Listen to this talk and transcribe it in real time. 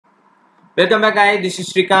Welcome back guys, this is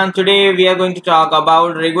Srikanth. Today we are going to talk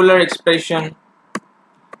about regular expression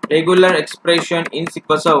in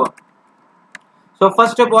SQL Server. So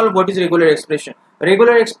first of all, what is regular expression?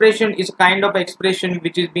 Regular expression is a kind of expression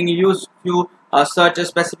which is being used to search a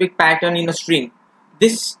specific pattern in a string.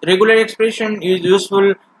 This regular expression is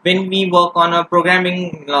useful when we work on a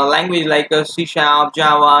programming language like C#,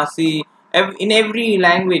 Java, C. In every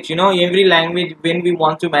language, every language, when we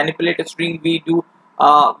want to manipulate a string, we do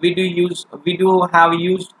have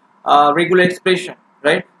used regular expression,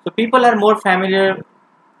 right? So people are more familiar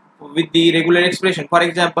with the regular expression. For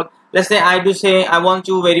example, let's say I want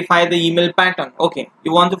to verify the email pattern. Okay,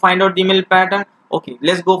 you want to find out the email pattern. Okay,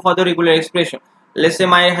 let's go for the regular expression. Let's say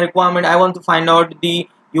my requirement, I want to find out the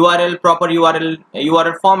proper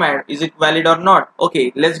URL format, is it valid or not.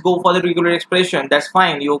 Okay, let's go for the regular expression. That's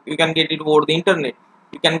fine, you can get it over the internet.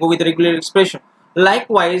 You can go with regular expression.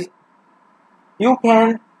 Likewise, you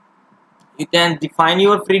can define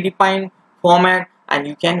your predefined format, and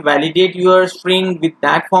you can validate your string with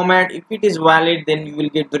that format. If it is valid, then you will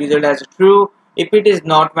get the result as a true. If it is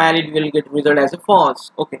not valid, you will get result as a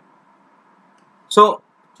false. Okay, so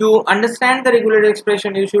to understand the regular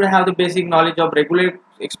expression, you should have the basic knowledge of regular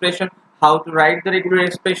expression, how to write the regular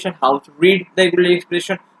expression, how to read the regular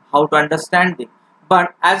expression, how to understand it.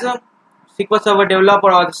 But as a SQL Server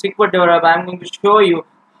developer or the SQL developer, I am going to show you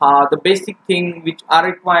the basic thing which are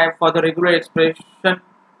required for the regular expression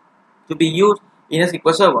to be used in a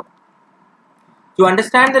SQL Server. To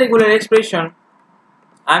understand the regular expression,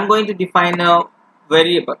 I am going to define a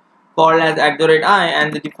variable called as @I,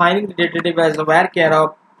 and defining the data type as a varchar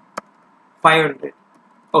of 500.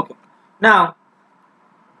 Okay, now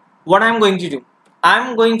what I am going to do, I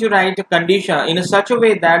am going to write a condition in such a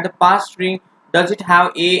way that the pass string, does it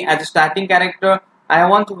have A as a starting character? I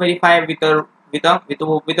want to verify with a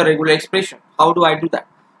regular expression. How do I do that?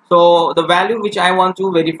 So the value which I want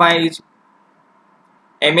to verify is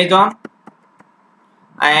Amazon,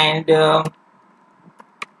 and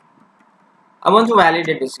I want to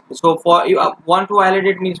validate this. So for you, want to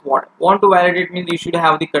validate means what? Want to validate means you should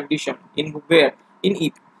have the condition in where? In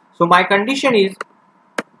if. So my condition is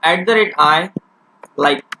 @I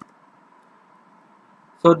like.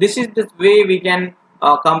 So this is the way we can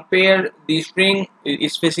compare the string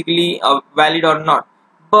is basically valid or not.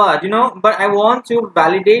 But I want to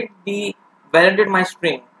validate my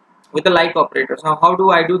string with a like operator. So how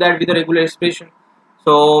do I do that with a regular expression?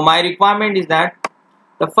 So my requirement is that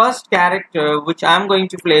the first character which I am going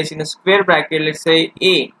to place in a square bracket, let's say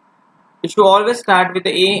A, it should always start with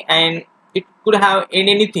the A, and it could have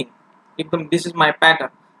anything. This is my pattern.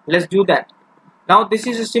 Let's do that. Now this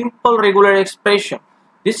is a simple regular expression.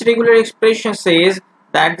 This regular expression says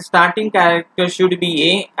that the starting character should be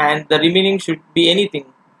A and the remaining should be anything.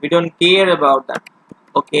 We don't care about that.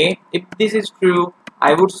 Okay, if this is true,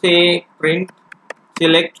 I would say print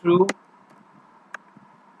select true,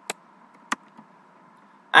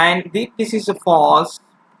 and if this is a false,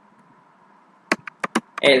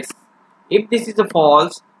 else. If this is a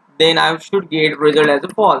false, then I should get result as a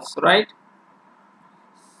false, right?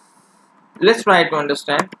 Let's try to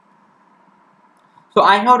understand. So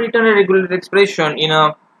I have written a regular expression in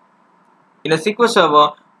a SQL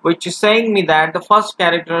Server, which is saying me that the first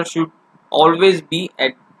character should always be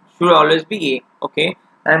A. Okay,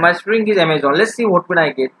 and my string is Amazon. Let's see what would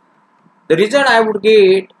I get. The result I would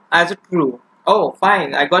get as a true. Oh,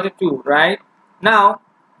 fine, I got a 2, right? Now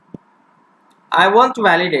I want to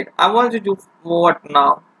validate. I want to do what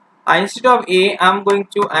now? Instead of A, I'm going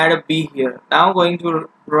to add a B here. Now I'm going to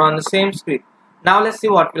run the same script. Now let's see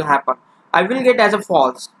what will happen. I will get as a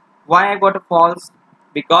false. Why I got a false?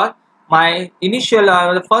 Because my initial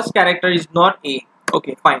the first character is not A.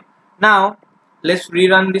 Okay, fine. Now let's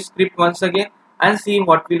rerun this script once again and see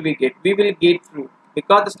what will we get. We will get true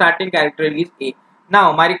because the starting character is A.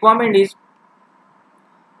 Now my requirement is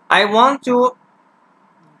I want to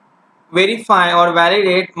verify or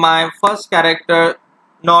validate my first character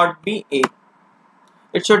not be A.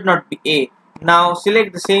 It should not be A. Now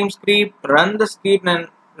select the same script, run the script and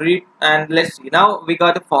read, and let's see. Now we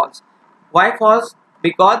got a false. Why false?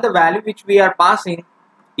 Because the value which we are passing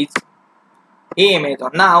is A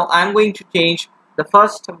Amazon. Now I am going to change the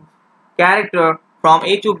first character from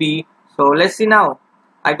A to B. So let's see now.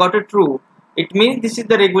 I got a true. It means this is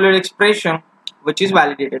the regular expression which is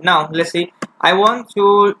validated. Now let's see. I want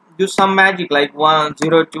to do some magic like 1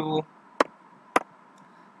 0 to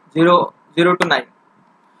 0 0 to 9.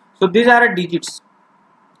 So these are digits,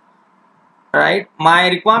 right? My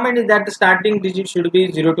requirement is that the starting digit should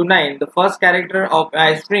be 0 to 9. The first character of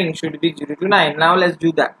my string should be 0 to 9. Now let's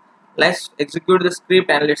do that. Let's execute the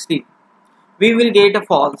script and let's see. we will get a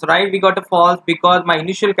false, right? We got a false because my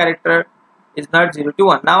initial character is not 0 to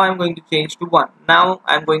 1. Now I'm going to change to 1. Now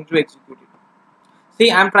I'm going to execute it.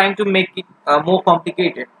 See, I'm trying to make it more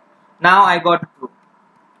complicated. Now I got true.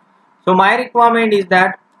 So my requirement is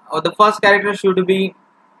that the first character should be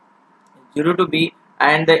 0 to B,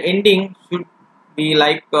 and the ending should be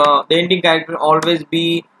like the ending character always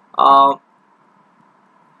be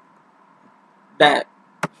that,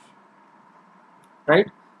 right?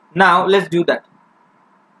 Now let's do that.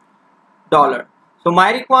 Dollar. So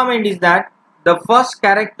my requirement is that the first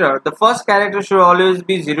character should always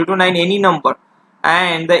be 0 to 9, any number,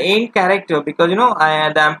 and the end character, because you know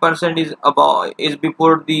the ampersand is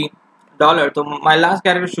before the dollar, so my last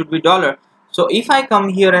character should be dollar. So if I come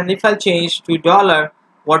here and if I change to dollar,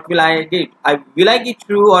 what will I get? Will I get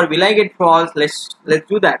true or will I get false? Let's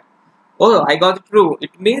do that. Oh, I got true.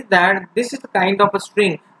 It means that this is the kind of a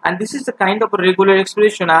string, and this is the kind of a regular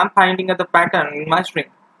expression I'm finding at the pattern in my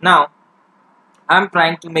string. Now I'm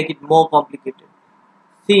trying to make it more complicated.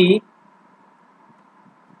 See,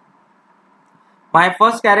 my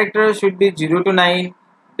first character should be 0 to 9,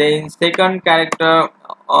 then second character,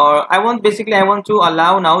 or I want to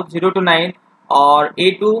allow now 0 to 9 or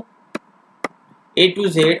A to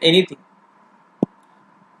Z, anything.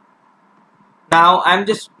 Now I'm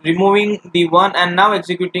just removing the 1 and now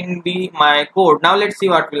executing my code. Now let's see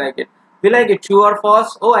what will I get. Will I get true or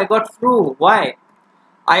false? Oh, I got true. Why?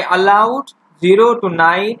 I allowed 0 to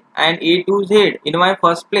 9 and A to Z in my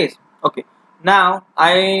first place. Okay. Now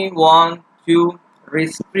I want to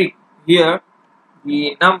restrict here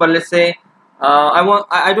the number. Let's say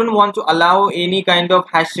I don't want to allow any kind of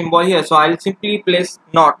hash symbol here, so I'll simply place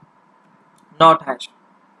not hash,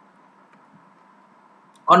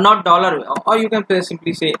 or not dollar, or you can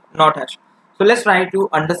simply say not hash. So let's try to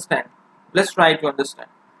understand.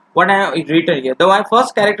 What I have written here. My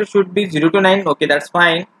first character should be 0 to 9. Okay, that's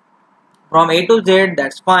fine. From A to Z,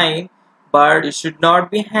 that's fine, but it should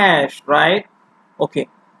not be hashed, right? Okay.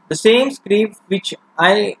 The same script which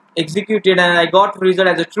I executed and I got result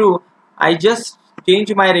as a true, I just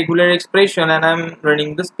changed my regular expression and I'm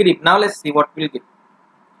running the script. Now let's see what we'll get.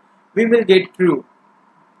 We will get true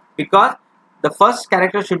because the first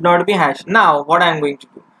character should not be hashed. Now what I'm going to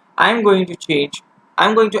do, I'm going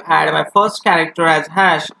to add my first character as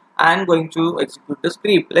hash. I'm going to execute the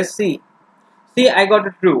script. Let's see. See, I got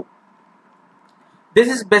a true. This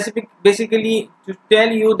is basically to tell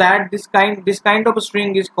you that this kind of a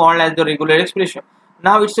string is called as the regular expression.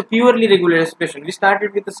 Now it's a purely regular expression. We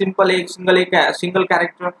started with a single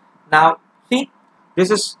character. Now see, this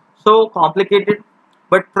is so complicated,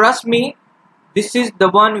 but trust me, this is the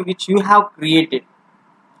one which you have created.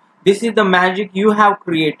 This is the magic you have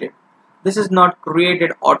created. This is not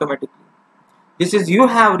created automatically. This is you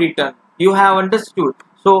have written, you have understood.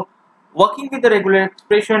 So working with the regular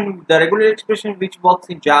expression which works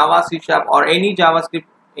in Java, C# or any JavaScript,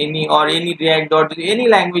 any React or any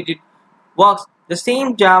language it works, the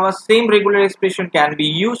same regular expression can be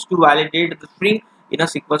used to validate the string in a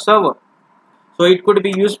SQL server. So it could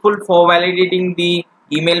be useful for validating the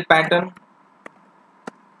email pattern.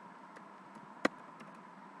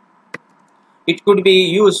 It could be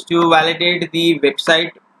used to validate the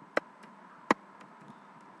website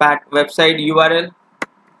URL.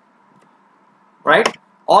 Right,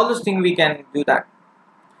 all those things we can do that.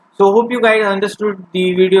 So hope you guys understood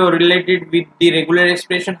the video related with the regular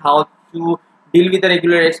expression, how to deal with the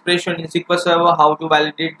regular expression in SQL Server, how to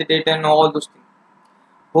validate the data and all those things.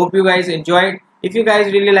 Hope you guys enjoyed. If you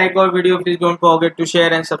guys really like our video, please don't forget to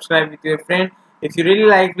share and subscribe with your friend. If you really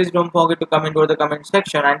like, please don't forget to comment over the comment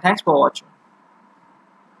section, and thanks for watching.